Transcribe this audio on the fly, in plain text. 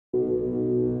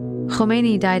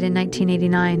Khomeini died in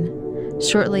 1989,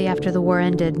 shortly after the war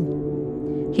ended.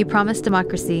 He promised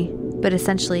democracy, but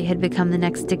essentially had become the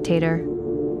next dictator.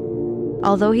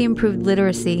 Although he improved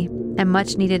literacy and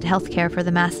much-needed healthcare for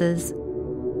the masses,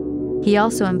 he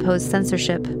also imposed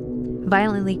censorship,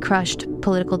 violently crushed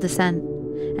political dissent,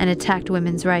 and attacked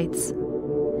women's rights.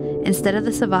 Instead of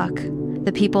the Savak,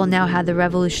 the people now had the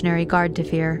Revolutionary Guard to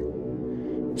fear.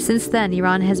 Since then,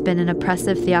 Iran has been an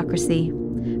oppressive theocracy.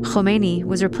 Khomeini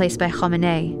was replaced by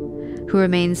Khamenei, who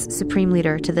remains supreme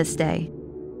leader to this day.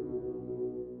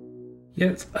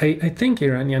 Yes, I think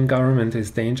Iranian government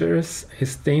is dangerous.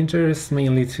 It's dangerous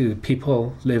mainly to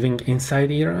people living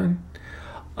inside Iran.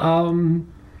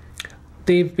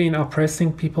 They've been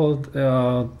oppressing people.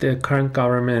 The current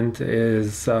government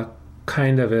is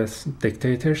kind of a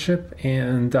dictatorship,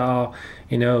 and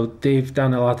they've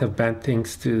done a lot of bad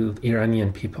things to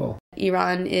Iranian people.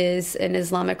 Iran is an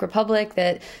Islamic republic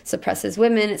that suppresses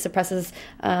women. It suppresses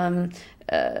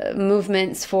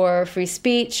movements for free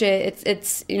speech.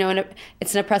 It's an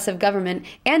oppressive government,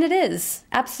 and it is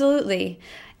absolutely.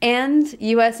 And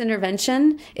U.S.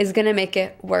 intervention is going to make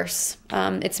it worse.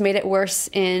 It's made it worse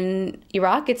in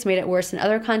Iraq. It's made it worse in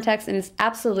other contexts, and it's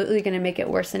absolutely going to make it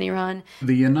worse in Iran.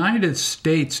 The United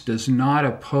States does not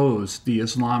oppose the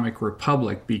Islamic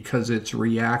Republic because it's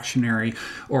reactionary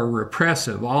or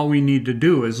repressive. All we need to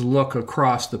do is look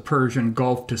across the Persian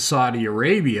Gulf to Saudi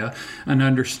Arabia and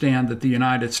understand that the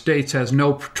United States has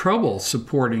no trouble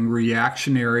supporting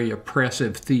reactionary,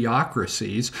 oppressive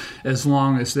theocracies as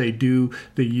long as they do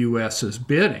the U.S.'s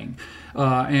bidding.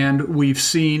 And we've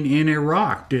seen in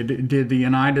Iraq, did the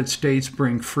United States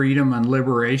bring freedom and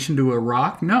liberation to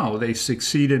Iraq? No, they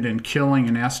succeeded in killing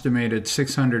an estimated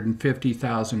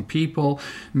 650,000 people,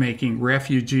 making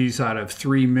refugees out of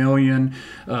 3 million,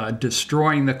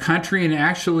 destroying the country, and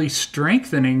actually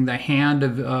strengthening the hand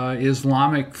of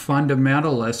Islamic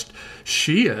fundamentalist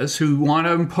Shias who want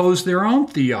to impose their own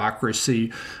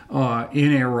theocracy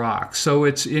in Iraq. So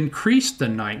it's increased the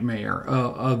nightmare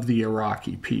of the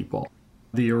Iraqi people.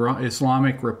 The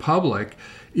Islamic Republic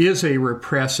is a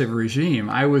repressive regime.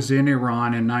 I was in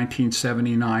Iran in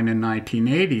 1979 and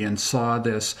 1980 and saw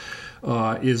this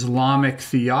Islamic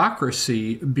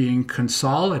theocracy being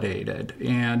consolidated.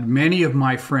 And many of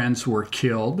my friends were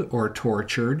killed or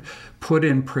tortured, put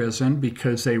in prison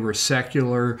because they were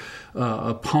secular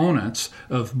opponents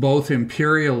of both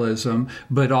imperialism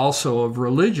but also of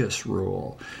religious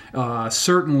rule.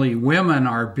 Certainly women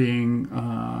are being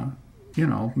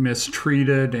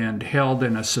mistreated and held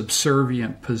in a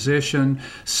subservient position.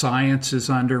 Science is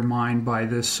undermined by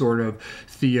this sort of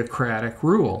theocratic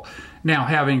rule. Now,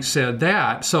 having said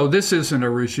that, so this isn't a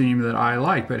regime that I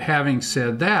like, but having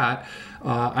said that,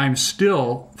 I'm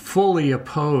still fully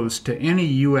opposed to any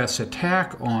U.S.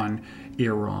 attack on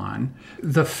Iran.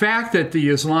 The fact that the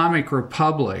Islamic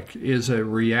Republic is a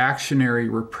reactionary,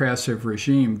 repressive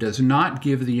regime does not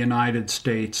give the United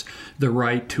States the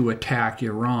right to attack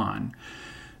Iran.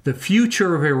 The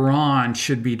future of Iran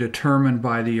should be determined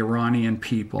by the Iranian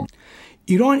people.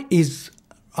 Iran has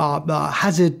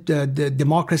the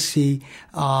democracy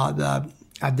at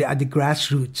the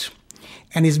grassroots,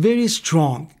 and is very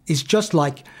strong. It's just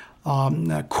like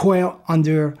coil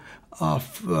under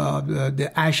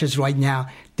the ashes right now,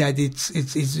 that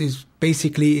it's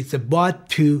basically it's about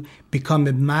to become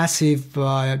a massive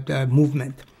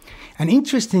movement. And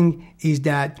interesting is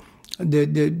that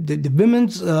the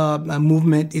women's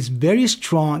movement is very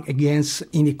strong against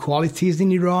inequalities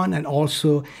in Iran and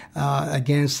also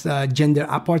against gender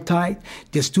apartheid.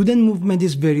 The student movement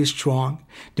is very strong.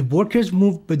 The workers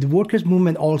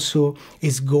movement also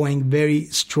is going very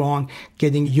strong,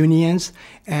 getting unions,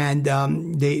 and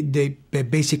they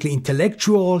basically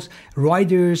intellectuals,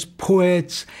 writers,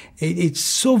 poets. It's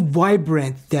so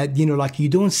vibrant that you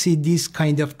don't see this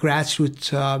kind of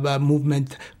grassroots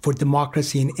movement for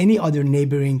democracy in any other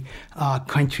neighboring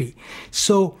country.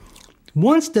 So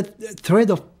once the threat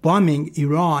of bombing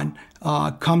Iran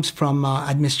comes from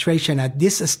administration at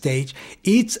this stage,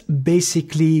 it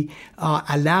basically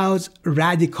allows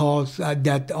radicals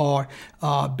that are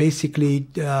basically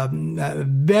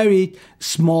very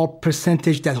small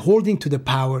percentage that holding to the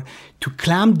power to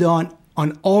clamp down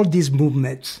on all these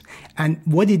movements. And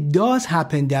what it does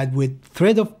happen that with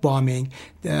threat of bombing,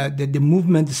 the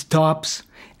movement stops,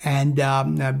 and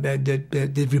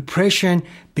the repression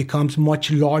becomes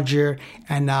much larger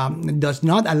and does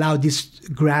not allow this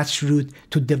grassroots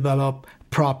to develop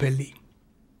properly.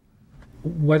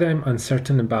 What I'm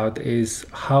uncertain about is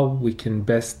how we can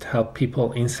best help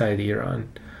people inside Iran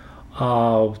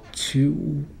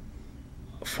to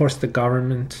force the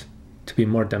government to be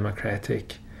more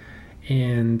democratic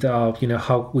and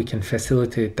how we can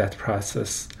facilitate that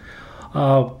process.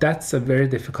 That's a very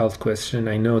difficult question.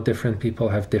 I know different people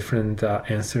have different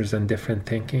answers and different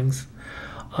thinkings,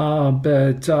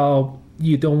 but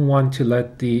you don't want to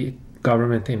let the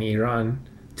government in Iran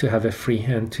to have a free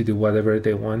hand to do whatever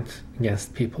they want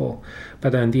against people.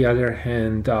 But on the other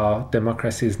hand,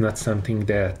 democracy is not something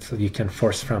that you can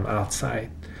force from outside.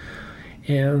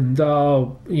 And,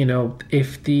 if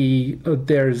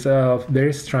there's a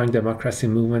very strong democracy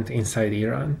movement inside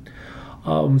Iran.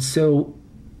 So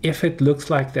if it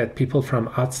looks like that people from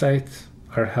outside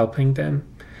are helping them,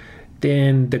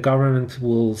 then the government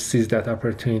will seize that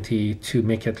opportunity to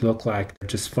make it look like they're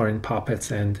just foreign puppets,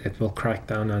 and it will crack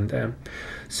down on them.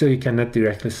 So you cannot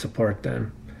directly support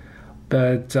them.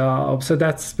 But so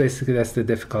that's the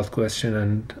difficult question,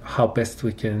 and how best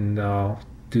we can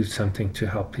do something to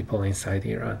help people inside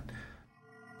Iran.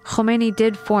 Khomeini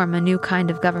did form a new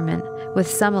kind of government with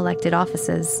some elected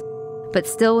offices, but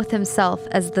still with himself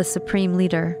as the supreme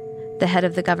leader, the head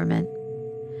of the government.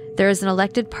 There is an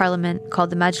elected parliament called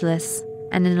the Majlis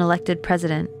and an elected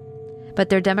president, but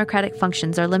their democratic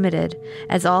functions are limited,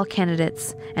 as all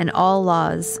candidates and all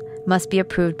laws must be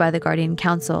approved by the Guardian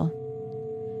Council.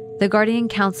 The Guardian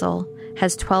Council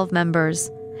has 12 members,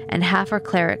 and half are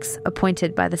clerics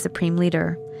appointed by the supreme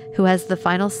leader, who has the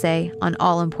final say on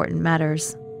all important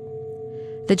matters.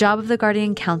 The job of the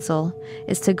Guardian Council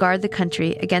is to guard the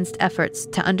country against efforts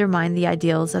to undermine the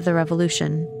ideals of the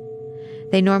revolution.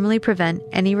 They normally prevent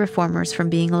any reformers from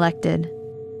being elected,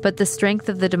 but the strength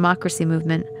of the democracy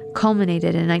movement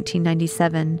culminated in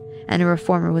 1997, and a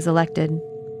reformer was elected.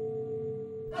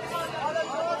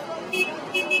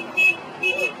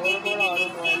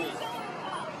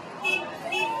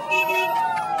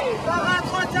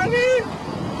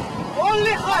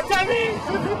 Only Khatami!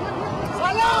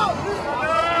 Salam!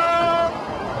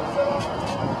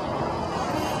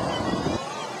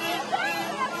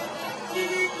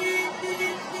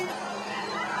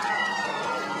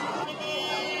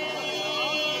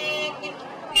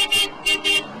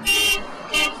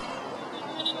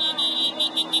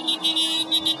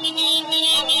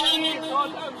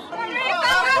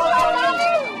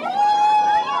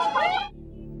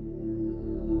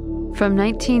 From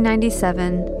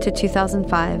 1997 to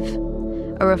 2005,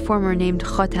 a reformer named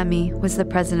Khatami was the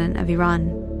president of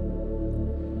Iran.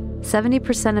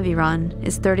 70% of Iran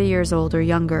is 30 years old or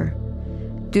younger,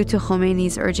 due to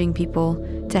Khomeini's urging people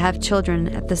to have children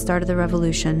at the start of the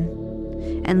revolution,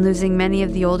 and losing many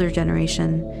of the older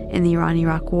generation in the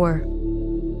Iran-Iraq War.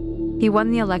 He won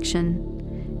the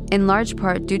election, in large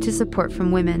part due to support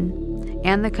from women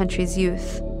and the country's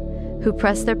youth, who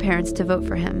pressed their parents to vote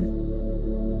for him.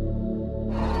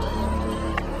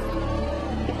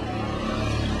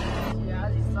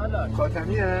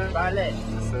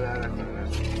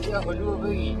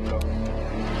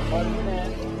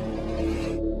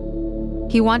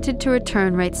 He wanted to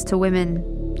return rights to women,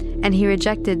 and he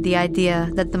rejected the idea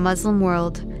that the Muslim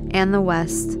world and the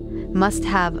West must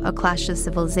have a clash of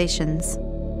civilizations,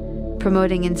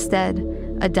 promoting instead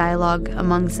a dialogue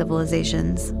among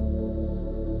civilizations.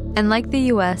 And like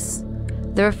the US,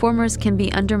 the reformers can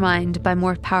be undermined by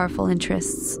more powerful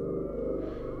interests.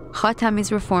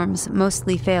 Khatami's reforms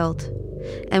mostly failed,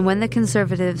 and when the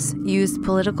conservatives used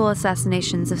political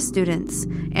assassinations of students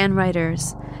and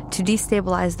writers to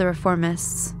destabilize the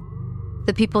reformists,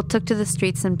 the people took to the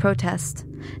streets in protest,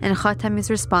 and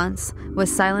Khatami's response was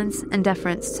silence and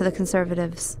deference to the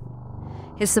conservatives.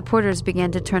 His supporters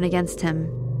began to turn against him.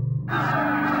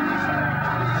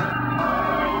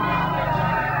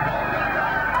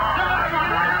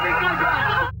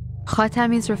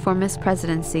 Khatami's reformist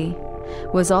presidency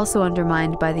was also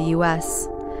undermined by the US,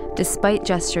 despite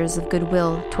gestures of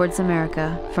goodwill towards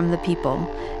America from the people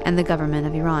and the government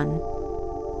of Iran.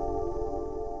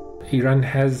 Iran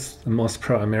has the most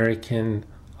pro-American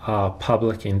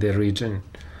public in the region,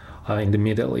 in the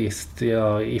Middle East.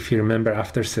 If you remember,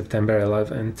 after September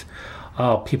 11th,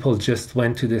 people just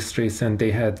went to the streets and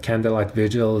they had candlelight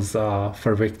vigils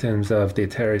for victims of the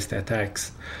terrorist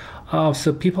attacks.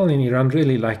 So people in Iran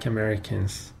really like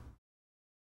Americans.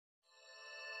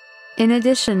 In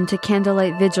addition to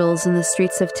candlelight vigils in the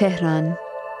streets of Tehran,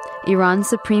 Iran's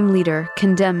supreme leader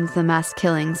condemned the mass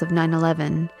killings of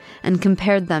 9/11 and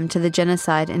compared them to the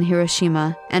genocide in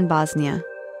Hiroshima and Bosnia.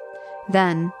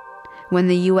 Then, when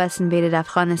the US invaded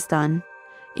Afghanistan,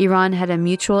 Iran had a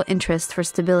mutual interest for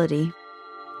stability.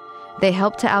 They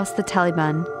helped to oust the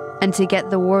Taliban and to get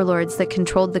the warlords that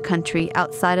controlled the country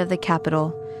outside of the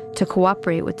capital to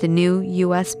cooperate with the new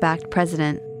US-backed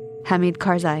president, Hamid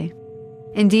Karzai.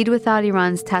 Indeed, without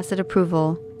Iran's tacit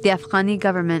approval, the Afghani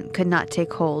government could not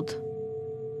take hold.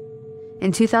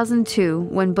 In 2002,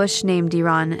 when Bush named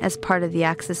Iran as part of the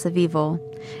Axis of Evil,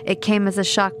 it came as a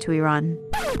shock to Iran.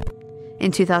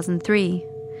 In 2003,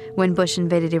 when Bush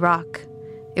invaded Iraq,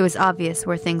 it was obvious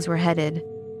where things were headed,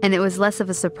 and it was less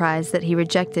of a surprise that he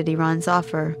rejected Iran's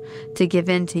offer to give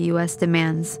in to U.S.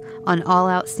 demands on all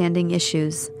outstanding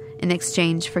issues in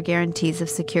exchange for guarantees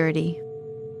of security.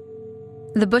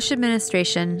 The Bush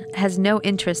administration has no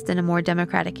interest in a more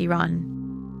democratic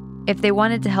Iran. If they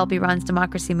wanted to help Iran's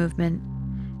democracy movement,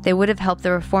 they would have helped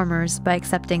the reformers by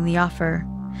accepting the offer,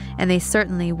 and they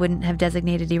certainly wouldn't have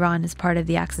designated Iran as part of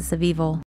the Axis of Evil.